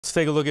Let's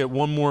take a look at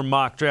one more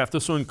mock draft.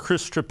 This one,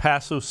 Chris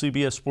Trapasso,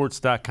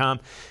 CBSSports.com.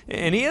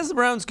 And he has the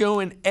Browns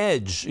going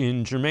edge.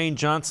 And Jermaine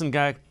Johnson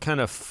guy kind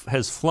of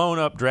has flown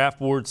up draft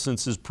boards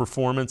since his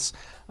performance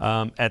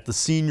at the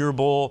Senior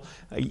Bowl.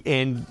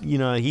 And, you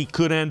know, he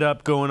could end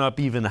up going up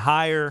even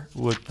higher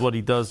with what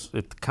he does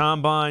at the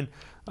Combine.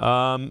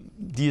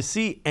 Do you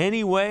see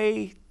any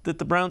way that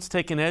the Browns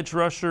take an edge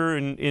rusher?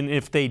 And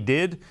if they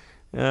did,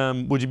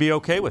 would you be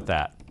okay with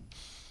that?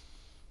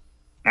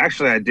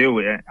 Actually, I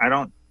do.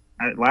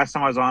 Last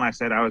time I was on, I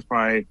said I was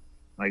probably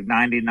like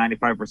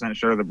 90-95%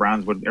 sure the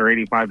Browns would, or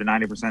 85 to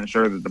 90%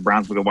 sure that the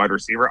Browns would go wide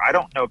receiver. I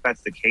don't know if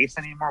that's the case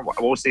anymore.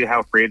 We'll see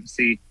how free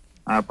agency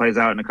plays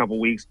out in a couple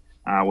weeks.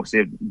 We'll see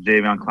if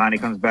Jadeveon Clowney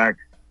comes back.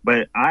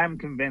 But I'm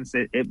convinced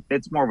that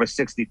it's more of a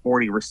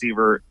 60-40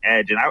 receiver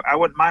edge, and I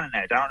wouldn't mind an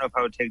edge. I don't know if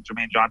I would take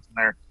Jermaine Johnson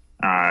there.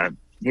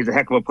 He's a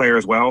heck of a player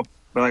as well.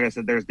 But like I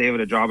said, there's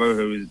David Ojabo,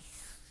 who's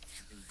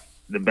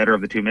the better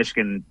of the two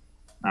Michigan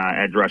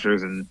edge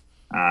rushers, and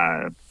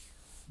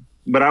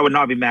but I would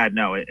not be mad,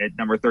 no, at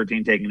number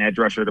 13 taking an edge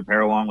rusher to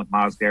pair along with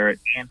Myles Garrett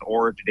and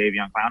or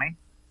Jadeveon Clowney.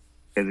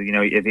 Because, you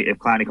know, if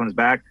Clowney comes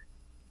back,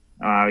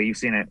 you've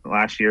seen it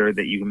last year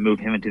that you can move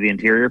him into the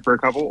interior for a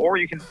couple, or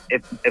you can,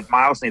 if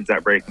Myles needs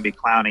that break, it can be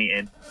Clowney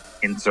and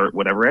insert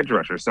whatever edge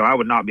rusher. So I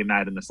would not be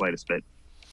mad in the slightest bit.